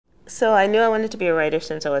So I knew I wanted to be a writer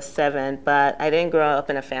since I was 7, but I didn't grow up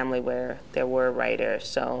in a family where there were writers.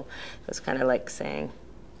 So it was kind of like saying,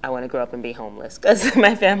 I want to grow up and be homeless, because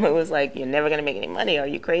my family was like, "You're never going to make any money. Are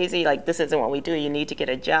you crazy? Like, this isn't what we do. You need to get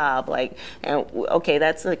a job." Like, and okay,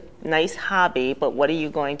 that's a nice hobby, but what are you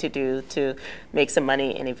going to do to make some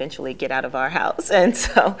money and eventually get out of our house? And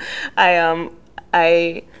so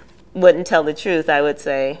I wouldn't tell the truth. I would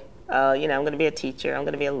say, I'm going to be a teacher, I'm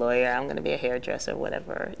going to be a lawyer, I'm going to be a hairdresser,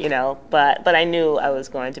 whatever. But I knew I was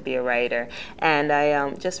going to be a writer, and I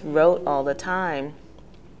just wrote all the time.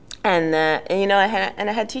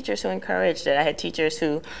 I had teachers who encouraged it. I had teachers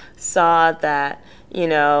who saw that,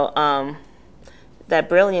 that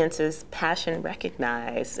brilliance is passion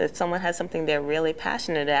recognized. If someone has something they're really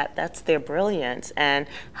passionate at, that's their brilliance. And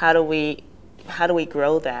how do we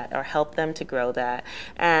grow that or help them to grow that?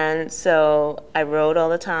 And so I wrote all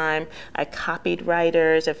the time. I copied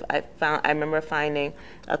writers. I remember finding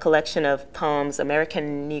a collection of poems,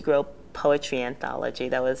 American Negro Poetry Anthology,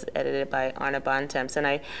 that was edited by Arna Bontemps, and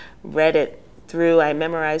I read it through. I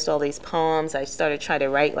memorized all these poems. I started trying to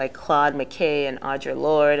write like Claude McKay and Audre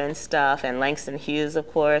Lorde and stuff, and Langston Hughes,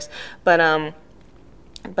 of course. But I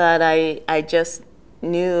just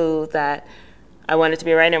knew that I wanted to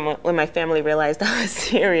be a writer. When my family realized I was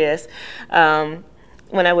serious,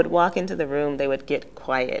 when I would walk into the room, they would get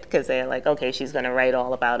quiet, because they're like, "Okay, she's going to write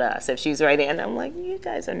all about us." If she's writing, and I'm like, "You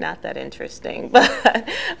guys are not that interesting," but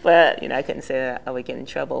I couldn't say that, I would get in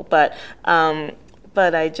trouble. But I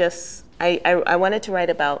wanted to write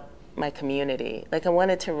about my community. Like, I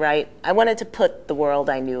wanted to put the world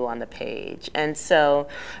I knew on the page. And so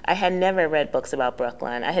I had never read books about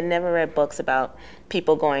Brooklyn. I had never read books about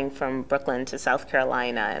people going from Brooklyn to South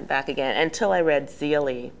Carolina and back again, until I read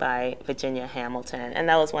Zealey by Virginia Hamilton. And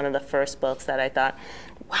that was one of the first books that I thought,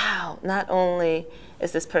 wow, not only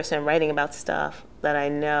is this person writing about stuff that I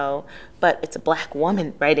know, but it's a black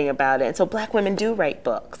woman writing about it. And so black women do write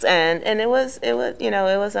books. And it was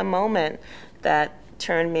a moment that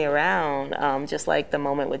turned me around, just like the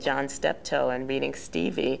moment with John Steptoe and reading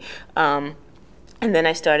Stevie. And then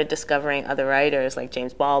I started discovering other writers like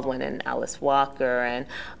James Baldwin and Alice Walker and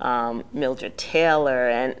Mildred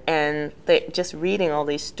Taylor, and just reading all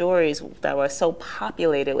these stories that were so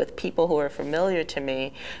populated with people who were familiar to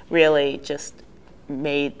me really just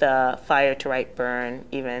made the fire to write burn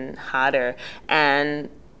even hotter. And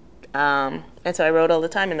so I wrote all the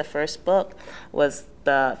time. And the first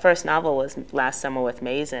novel was Last Summer with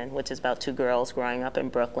Mason, which is about two girls growing up in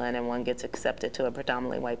Brooklyn, and one gets accepted to a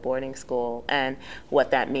predominantly white boarding school, and what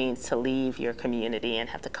that means to leave your community and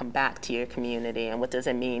have to come back to your community, and what does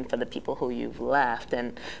it mean for the people who you've left.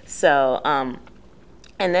 And so, and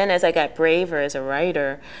then as I got braver as a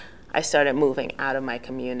writer, I started moving out of my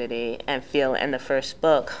community and the first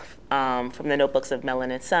book, from the Notebooks of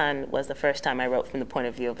Melanin Sun, was the first time I wrote from the point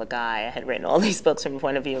of view of a guy. I had written all these books from the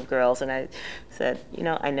point of view of girls, and I said,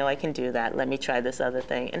 I know I can do that. Let me try this other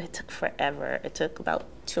thing. And it took forever. It took about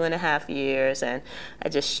 2.5 years, and I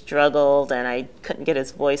just struggled, and I couldn't get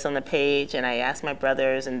his voice on the page, and I asked my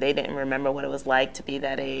brothers, and they didn't remember what it was like to be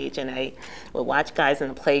that age, and I would watch guys in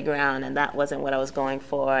the playground, and that wasn't what I was going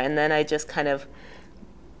for. And then I just kind of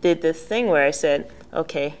did this thing where I said,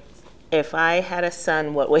 okay, if I had a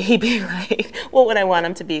son, what would he be like? What would I want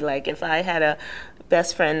him to be like? If I had a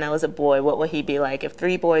best friend that was a boy, what would he be like? If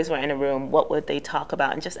 3 boys were in a room, what would they talk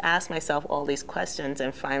about? And just ask myself all these questions,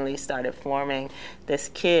 and finally started forming this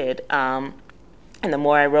kid. And the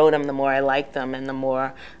more I wrote him, the more I liked them, and the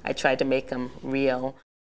more I tried to make them real.